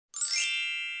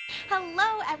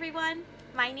Hello everyone!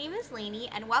 My name is Lainey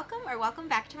and welcome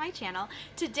back to my channel.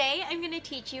 Today I'm going to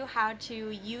teach you how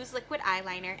to use liquid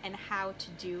eyeliner and how to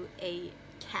do a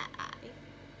cat eye.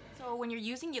 So when you're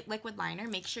using liquid liner,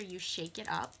 make sure you shake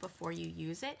it up before you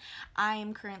use it. I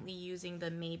am currently using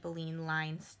the Maybelline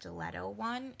Line Stiletto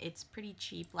one. It's pretty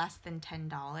cheap, less than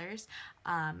 $10,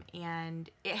 and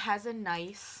it has a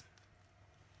nice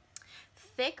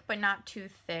thick but not too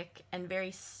thick and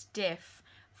very stiff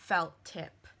felt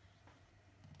tip.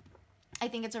 I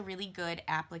think it's a really good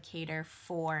applicator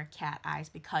for cat eyes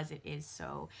because it is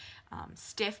so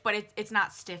stiff, but it's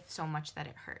not stiff so much that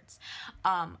it hurts.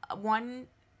 One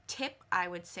tip I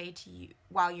would say to you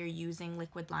while you're using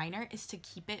liquid liner is to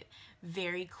keep it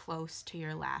very close to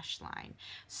your lash line.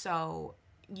 So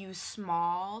use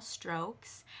small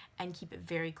strokes and keep it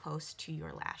very close to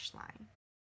your lash line.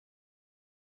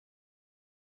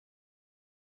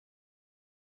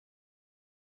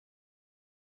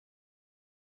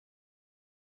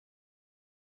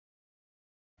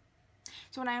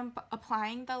 So when I'm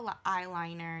applying the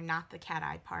eyeliner, not the cat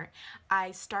eye part,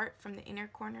 I start from the inner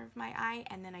corner of my eye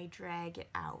and then I drag it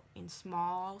out in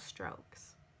small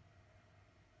strokes.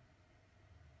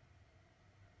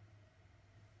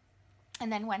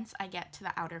 And then once I get to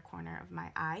the outer corner of my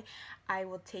eye, I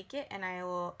will take it and I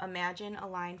will imagine a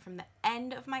line from the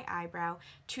end of my eyebrow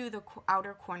to the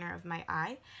outer corner of my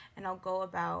eye, and I'll go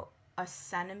about a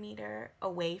centimeter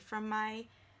away from my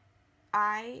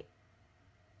eye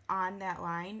on that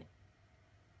line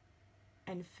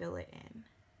and fill it in.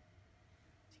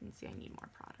 As you can see, I need more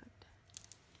product.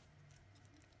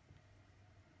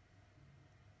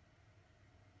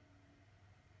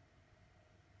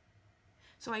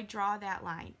 So I draw that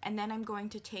line, and then I'm going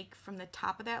to take from the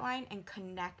top of that line and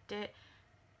connect it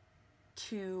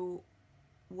to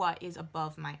what is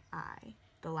above my eye,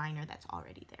 the liner that's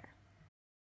already there.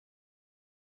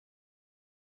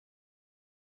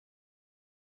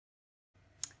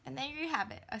 And there you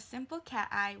have it, a simple cat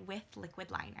eye with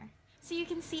liquid liner. So you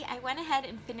can see I went ahead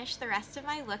and finished the rest of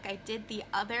my look. I did the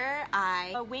other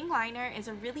eye. A wing liner is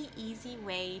a really easy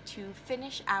way to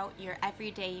finish out your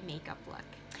everyday makeup look.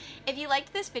 If you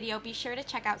liked this video, be sure to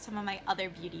check out some of my other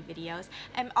beauty videos,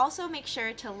 and also make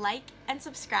sure to like and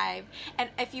subscribe. And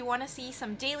if you want to see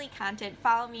some daily content,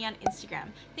 follow me on Instagram.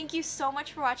 Thank you so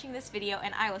much for watching this video,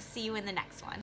 and I will see you in the next one.